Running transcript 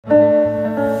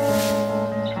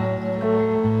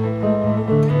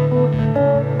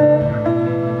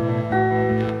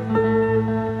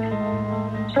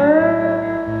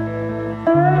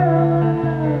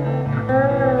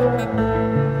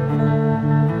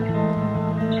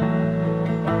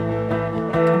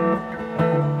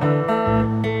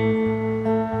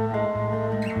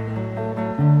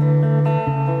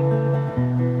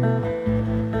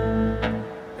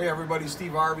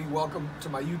Arvey. Welcome to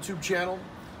my YouTube channel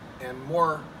and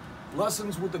more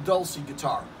lessons with the Dulci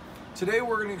guitar. Today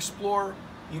we're going to explore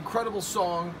the incredible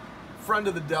song, Friend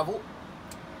of the Devil.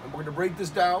 And we're going to break this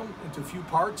down into a few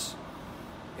parts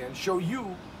and show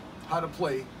you how to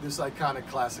play this iconic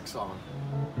classic song.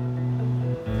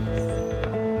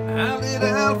 I lit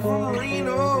out from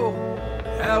Reno.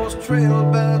 I was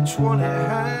trailed by 20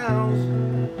 hounds.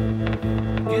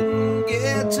 Didn't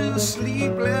get to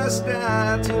sleep last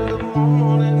night till the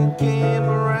morning came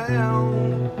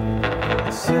around. I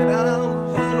said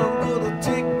I'm gonna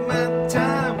take my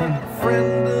time.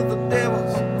 Friend of the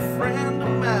devil's a friend of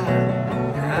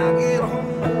mine. I get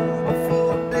home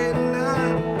before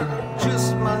daylight.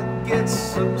 Just might get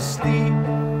some sleep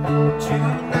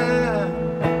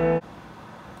tonight.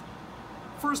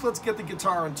 First, let's get the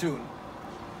guitar in tune.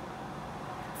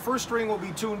 First string will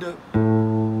be tuned to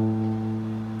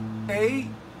A,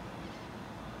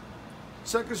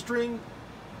 second string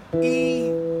E,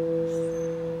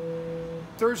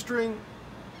 third string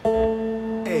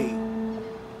A.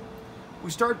 We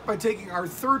start by taking our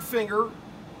third finger,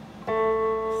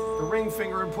 the ring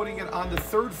finger, and putting it on the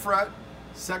third fret,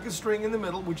 second string in the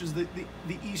middle, which is the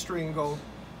E string, and go.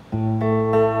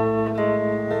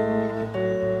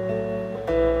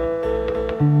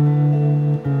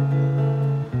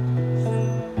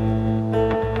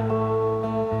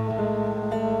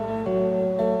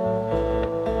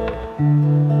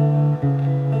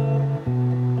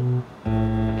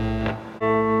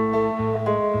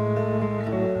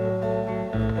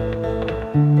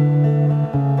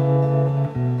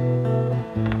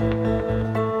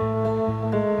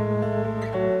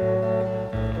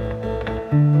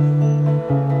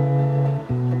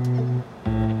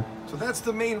 That's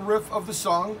the main riff of the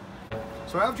song.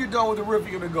 So after you're done with the riff,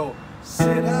 you're gonna go.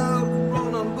 Said I'll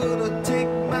run, I'm gonna take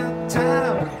my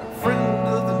time. Friend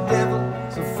of the devil,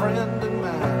 it's a friend of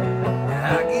mine.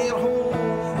 I get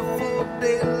home before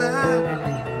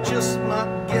daylight. Just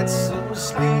might get some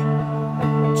sleep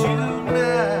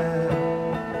tonight.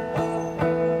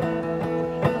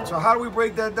 So how do we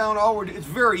break that down? It's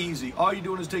very easy. All you're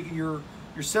doing is taking your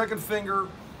second finger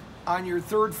on your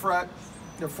third fret,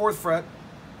 your fourth fret,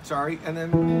 sorry, and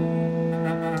then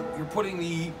you're putting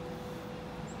the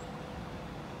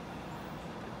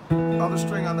other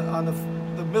string on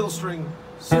the middle string.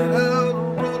 Said I'll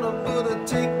run, I'm gonna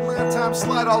take my time.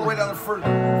 Slide all the way down the first.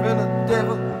 Friend of the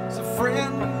devil, it's a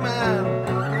friend of mine.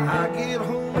 I get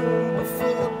home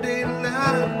before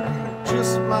daylight.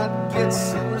 Just might get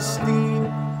some sleep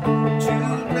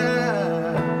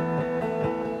tonight.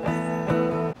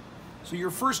 So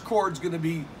your first chord's gonna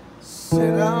be.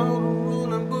 Said I'll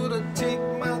run, I'm gonna take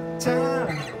my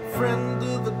time. Friend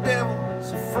of the devil,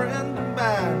 it's a friend of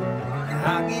mine.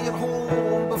 I get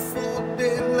home before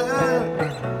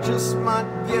daylight. Just might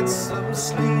get some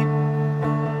sleep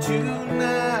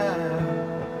tonight.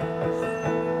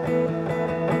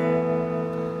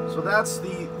 So that's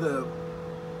the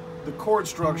chord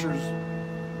structures.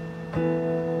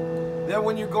 Then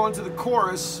when you go into the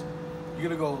chorus, you're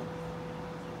gonna go.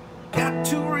 Got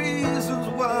two reasons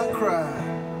why I cry.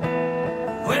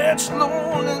 Which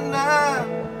lonely night.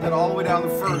 Then all the way down the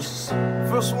first.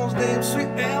 First one's named Sweet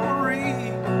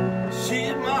Anne-Marie.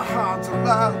 She's my heart to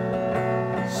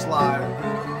light. Slide.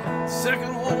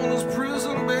 Second one is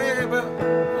Prison Baby.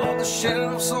 All the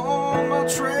sheriff's on my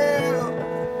trail.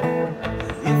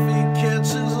 If he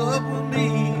catches up with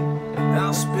me,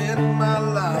 I'll spend my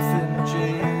life in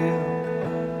jail.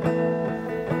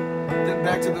 Then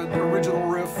back to the original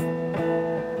riff.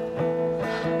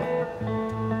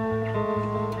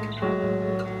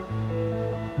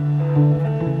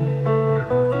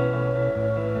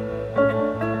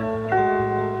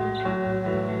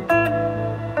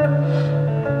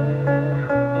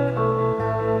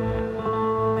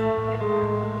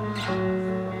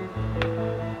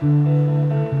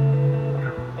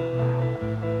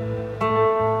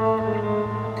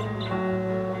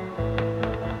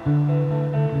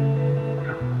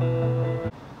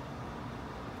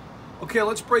 Okay,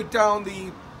 let's break down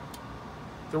the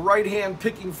right hand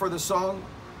picking for the song.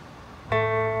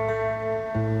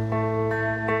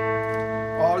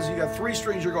 Oh, so you got three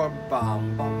strings, you're going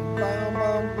bum, bum, bum,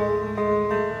 bum, bum.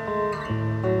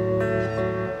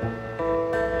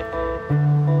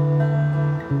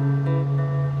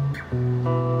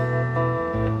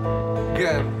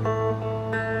 Again.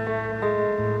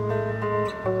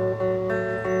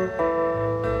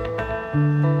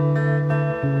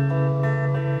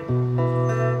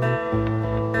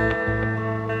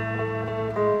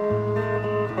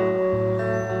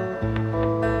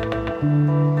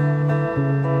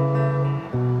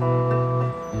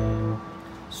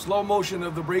 slow motion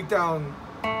of the breakdown.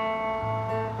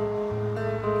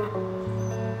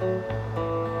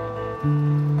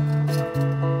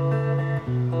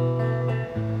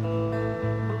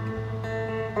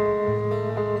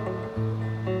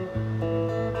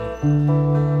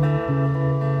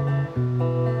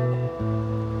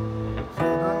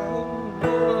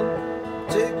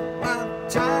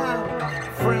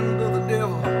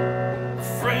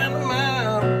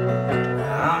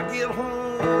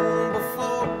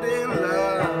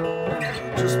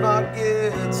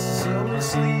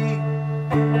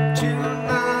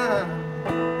 tonight.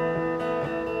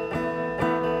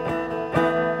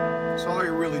 So all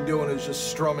you're really doing is just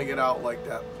strumming it out like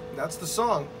that. That's the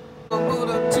song. But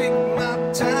I take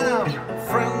my time,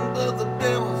 friend of the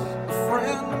devil's a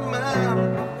friend of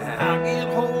mine. I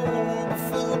get home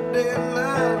before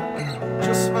daylight,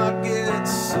 just might get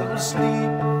some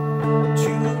sleep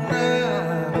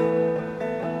tonight.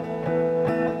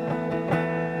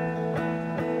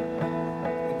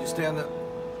 And you stand up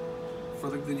for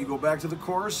the, then you go back to the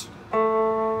chorus.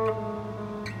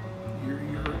 You're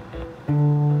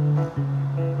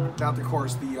not the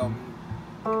chorus, the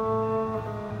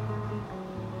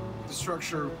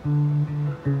structure.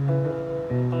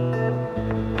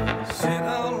 Said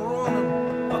I'm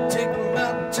running, I'll take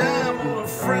my time with a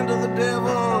friend of the devil,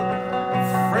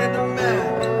 a friend of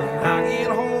mine. I get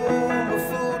home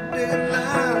before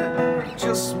daylight,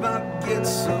 just might get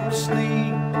some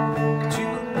sleep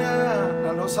tonight.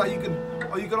 Now notice how you can,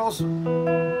 oh, you can also,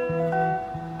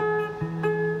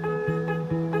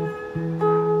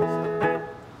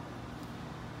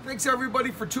 thanks everybody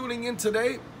for tuning in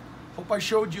today. Hope I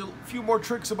showed you a few more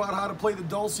tricks about how to play the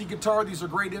Dulci guitar. These are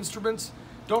great instruments.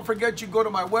 Don't forget, you can go to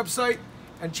my website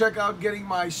and check out getting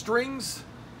my strings.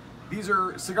 These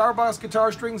are Cigar Box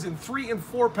guitar strings in 3 and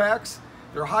 4 packs.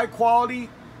 They're high quality.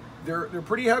 They're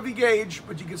pretty heavy gauge,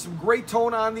 but you get some great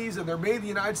tone on these, and they're made in the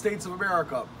United States of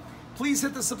America. Please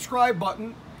hit the subscribe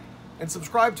button and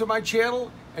subscribe to my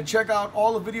channel and check out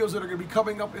all the videos that are going to be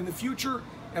coming up in the future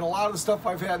and a lot of the stuff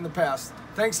I've had in the past.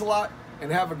 Thanks a lot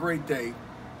and have a great day.